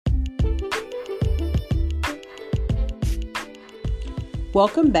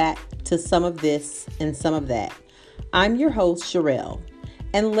Welcome back to Some of This and Some of That. I'm your host, Sherelle,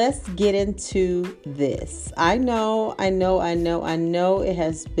 and let's get into this. I know it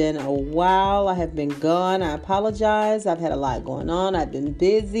has been a while. I have been gone. I apologize. I've had a lot going on. I've been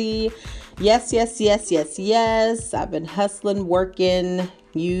busy. Yes. I've been hustling, working,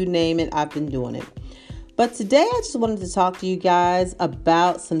 you name it. I've been doing it. But today I just wanted to talk to you guys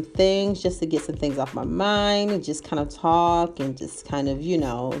about some things, just to get some things off my mind and just kind of talk and just kind of,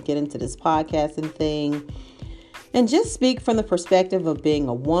 get into this podcasting thing and just speak from the perspective of being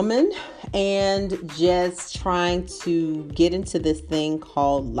a woman and just trying to get into this thing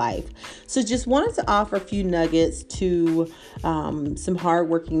called life. So just wanted to offer a few nuggets to some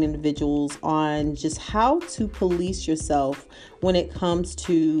hardworking individuals on just how to police yourself when it comes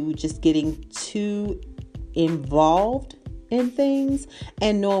to just getting too involved in things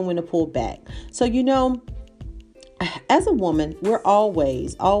and knowing when to pull back. So, as a woman, we're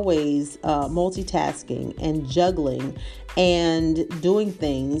always multitasking and juggling and doing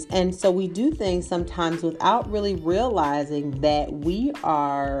things. And so we do things sometimes without really realizing that we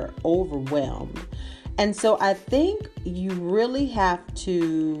are overwhelmed. And so I think you really have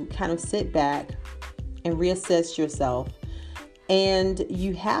to kind of sit back and reassess yourself. And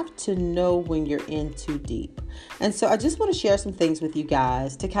you have to know when you're in too deep. And so I just want to share some things with you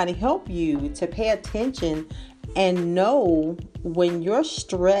guys to kind of help you to pay attention and know when your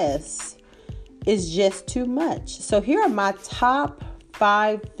stress is just too much. So here are my top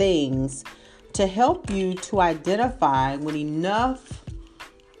 5 things to help you to identify when enough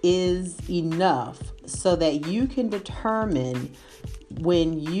is enough so that you can determine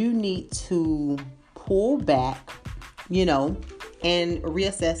when you need to pull back, and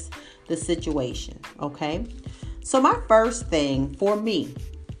reassess the situation. Okay. So my first thing for me,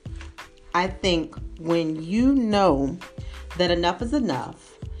 I think when you know that enough is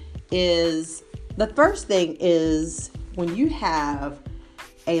enough is the first thing is when you have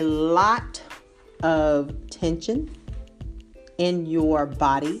a lot of tension in your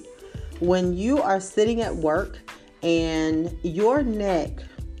body, when you are sitting at work and your neck,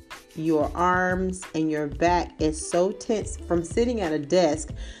 your arms and your back is so tense from sitting at a desk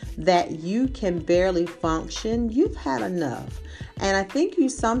that you can barely function, you've had enough. And I think you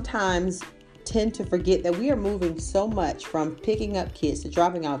sometimes tend to forget that we are moving so much from picking up kids to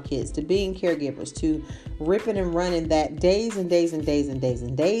dropping out kids to being caregivers to ripping and running that days and days and days and days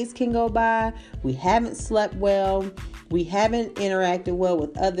and days can go by. We haven't slept well. We haven't interacted well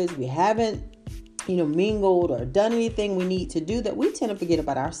with others. We haven't mingled or done anything we need to do, that we tend to forget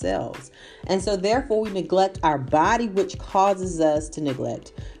about ourselves. And so therefore we neglect our body, which causes us to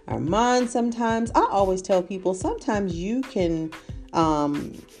neglect our mind sometimes. I always tell people sometimes you can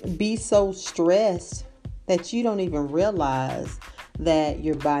be so stressed that you don't even realize that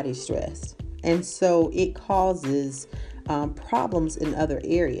your body's stressed. And so it causes problems in other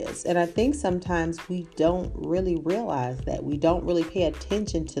areas. And I think sometimes we don't really realize that. We don't really pay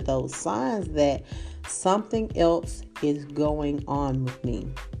attention to those signs that something else is going on with me.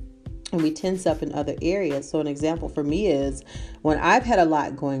 And we tense up in other areas. So an example for me is when I've had a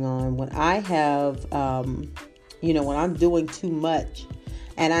lot going on, when I have, when I'm doing too much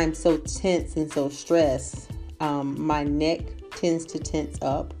and I'm so tense and so stressed, my neck tends to tense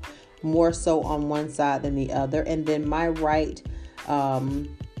up more so on one side than the other. And then my right, arm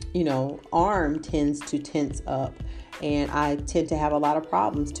tends to tense up. And I tend to have a lot of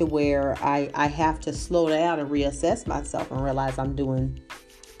problems to where I have to slow down and reassess myself and realize I'm doing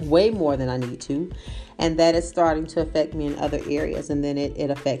way more than I need to. And that is starting to affect me in other areas. And then it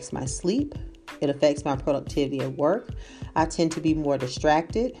affects my sleep. It affects my productivity at work. I tend to be more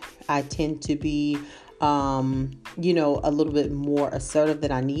distracted. I tend to be a little bit more assertive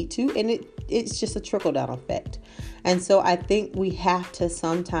than I need to. And it's just a trickle down effect. And so I think we have to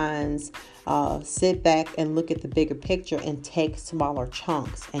sometimes sit back and look at the bigger picture and take smaller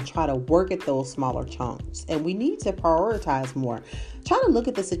chunks and try to work at those smaller chunks. And we need to prioritize more. Try to look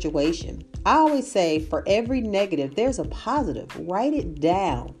at the situation. I always say for every negative, there's a positive. Write it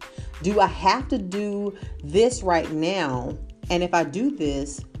down. Do I have to do this right now? And if I do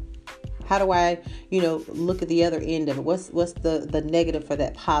this, how do I, look at the other end of it? What's the negative for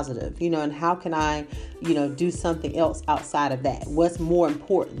that positive, and how can I, do something else outside of that? What's more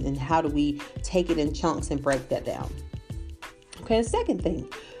important, and how do we take it in chunks and break that down? Okay. The second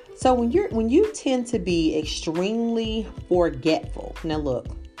thing. So when you tend to be extremely forgetful, now look,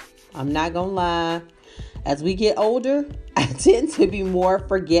 I'm not going to lie. As we get older, I tend to be more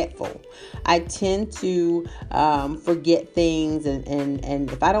forgetful. I tend to forget things,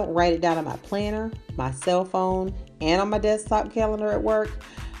 and if I don't write it down on my planner, my cell phone, and on my desktop calendar at work,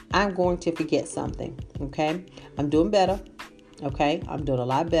 I'm going to forget something. Okay. I'm doing better. Okay. I'm doing a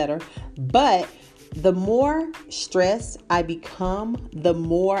lot better. But the more stressed I become, the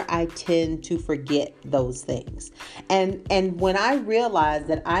more I tend to forget those things. And when I realize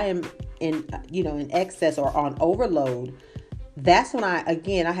that I am in excess or on overload, that's when I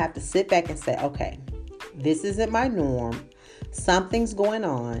have to sit back and say, okay, this isn't my norm. Something's going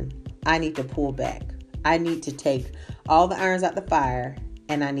on. I need to pull back. I need to take all the irons out the fire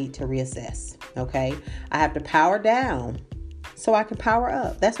and I need to reassess. Okay. I have to power down so I can power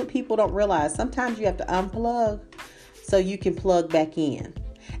up. That's what people don't realize. Sometimes you have to unplug so you can plug back in.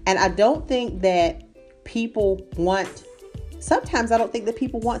 And I don't think that people want, sometimes I don't think that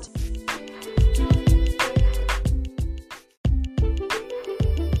people want to.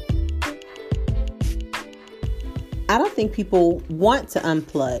 I don't think people want to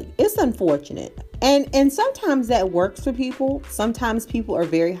unplug. It's unfortunate. And sometimes that works for people. Sometimes people are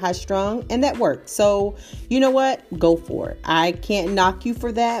very high strung and that works. So you know what? Go for it. I can't knock you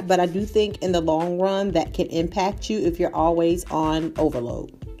for that, but I do think in the long run that can impact you if you're always on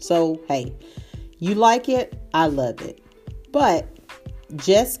overload. So, hey, you like it. I love it. But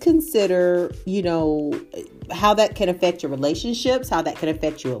just consider, how that can affect your relationships, how that can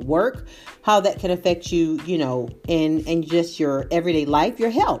affect you at work, how that can affect you, in just your everyday life,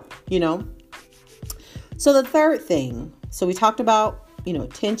 your health, So the third thing, so we talked about,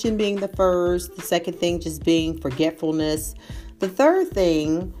 attention being the first, the second thing just being forgetfulness. The third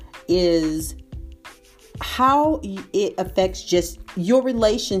thing is how it affects just your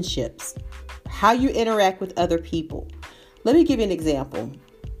relationships, how you interact with other people. Let me give you an example.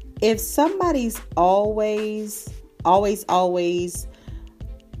 If somebody's always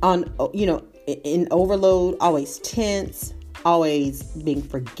on, in overload, always tense, always being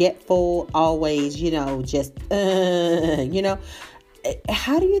forgetful, always,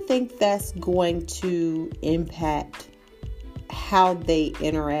 how do you think that's going to impact how they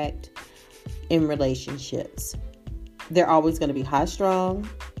interact in relationships? They're always going to be high strung.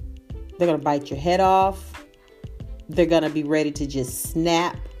 They're going to bite your head off. They're going to be ready to just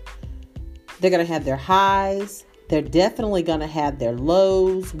snap. They're going to have their highs. They're definitely going to have their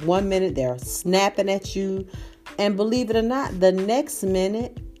lows. 1 minute they're snapping at you. And believe it or not, the next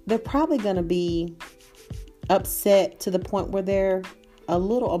minute they're probably going to be upset to the point where they're a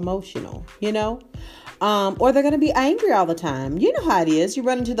little emotional, or they're going to be angry all the time. You know how it is. You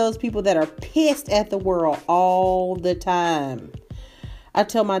run into those people that are pissed at the world all the time. I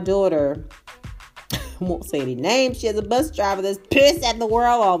tell my daughter, I won't say any names. She has a bus driver that's pissed at the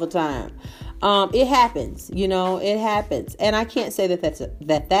world all the time. It happens, it happens. And I can't say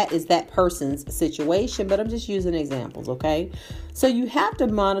that is that person's situation, but I'm just using examples. Okay. So you have to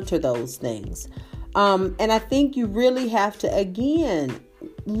monitor those things. And I think you really have to, again,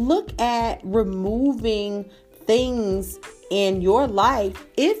 look at removing things in your life,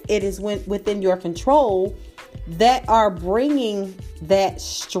 if it is within your control, that are bringing that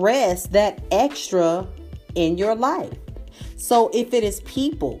stress, that extra in your life. So if it is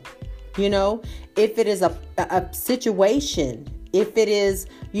people, if it is a situation, if it is,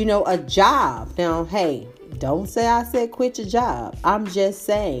 a job. Now, hey, don't say I said quit your job. I'm just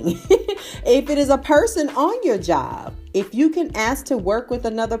saying, if it is a person on your job, if you can ask to work with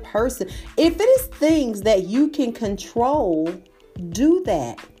another person, if it is things that you can control, do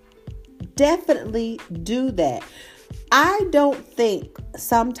that. Definitely do that. I don't think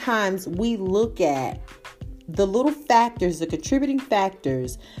sometimes we look at the little factors, the contributing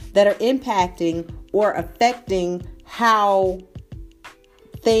factors that are impacting or affecting how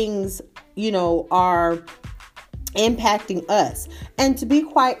things, are impacting us. And to be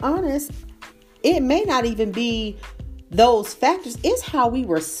quite honest, it may not even be those factors. It's how we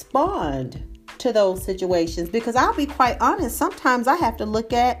respond to those situations. Because I'll be quite honest, sometimes I have to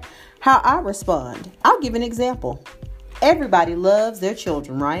look at how I respond. I'll give an example. Everybody loves their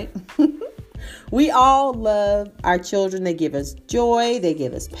children, right? We all love our children. They give us joy. They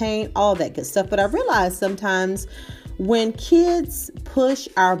give us pain, all that good stuff. But I realize sometimes when kids push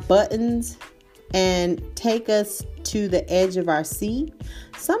our buttons and take us to the edge of our seat,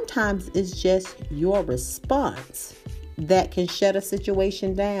 sometimes it's just your response that can shut a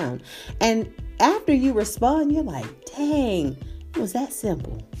situation down. And after you respond, you're like, dang, it was that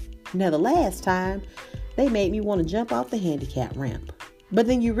simple. Now, the last time they made me want to jump off the handicap ramp. But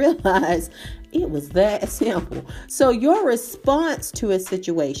then you realize it was that simple. So your response to a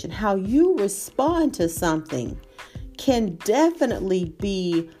situation, how you respond to something, can definitely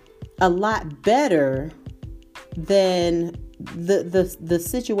be a lot better than the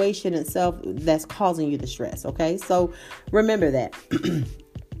situation itself that's causing you the stress. Okay, so remember that.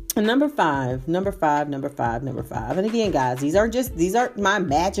 And number five. And again, guys, these aren't my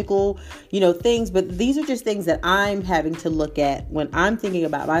magical, things, but these are just things that I'm having to look at when I'm thinking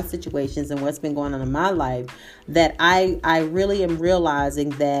about my situations and what's been going on in my life, that I really am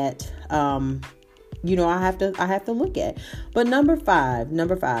realizing that, I have to look at. But number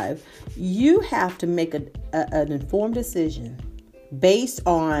five, you have to make an informed decision based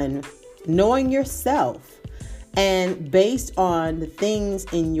on knowing yourself and based on the things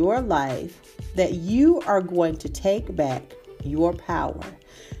in your life that you are going to take back your power.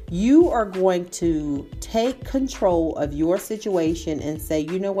 You are going to take control of your situation and say,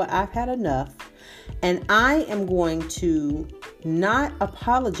 you know what, I've had enough. And I am going to not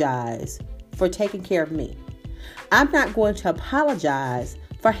apologize for taking care of me. I'm not going to apologize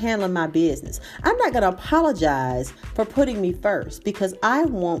for handling my business. I'm not going to apologize for putting me first, because I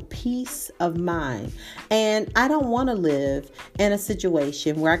want peace of mind. And I don't want to live in a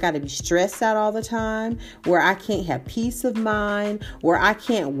situation where I got to be stressed out all the time, where I can't have peace of mind, where I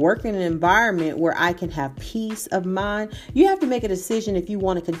can't work in an environment where I can have peace of mind. You have to make a decision if you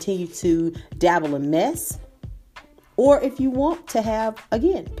want to continue to dabble in mess, or if you want to have,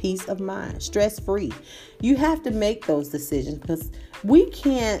 again, peace of mind, stress-free. You have to make those decisions, because we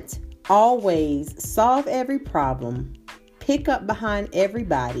can't always solve every problem, pick up behind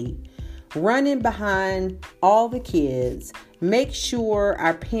everybody, run in behind all the kids, make sure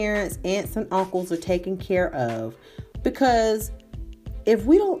our parents, aunts, and uncles are taken care of. Because if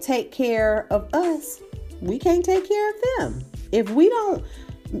we don't take care of us, we can't take care of them. If we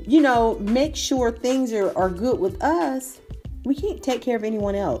don't make sure things are good with us, we can't take care of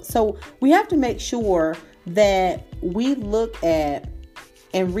anyone else. So we have to make sure that we look at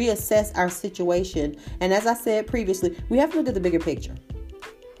and reassess our situation. And as I said previously, we have to look at the bigger picture.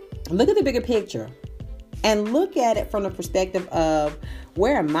 Look at the bigger picture and look at it from the perspective of,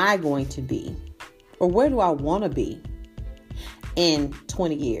 where am I going to be? Or where do I want to be in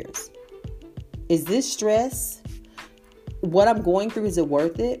 20 years? Is this stress, what I'm going through, is it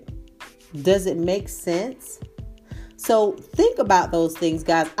worth it? Does it make sense? So think about those things,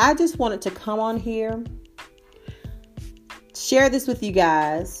 guys. I just wanted to come on here, share this with you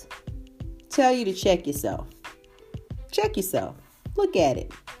guys, tell you to check yourself. Check yourself. Look at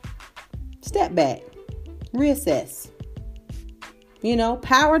it. Step back. Reassess.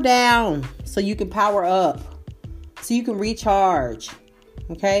 Power down so you can power up, so you can recharge.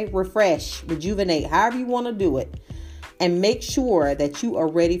 Okay? Refresh, rejuvenate, however you want to do it. And make sure that you are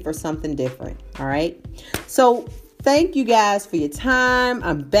ready for something different. All right. So thank you guys for your time.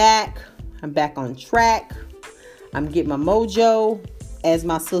 I'm back on track. I'm getting my mojo. As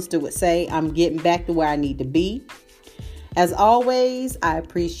my sister would say, I'm getting back to where I need to be. As always, I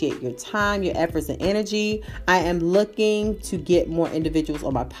appreciate your time, your efforts, and energy. I am looking to get more individuals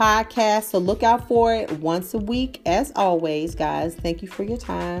on my podcast, so look out for it once a week. As always, guys, thank you for your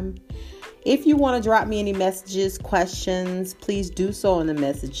time. If you want to drop me any messages, questions, please do so in the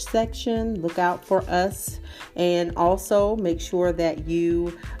message section. Look out for us. And also make sure that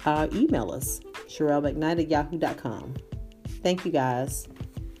you email us, SherelleMcKnight@yahoo.com. Thank you, guys.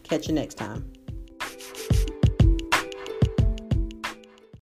 Catch you next time.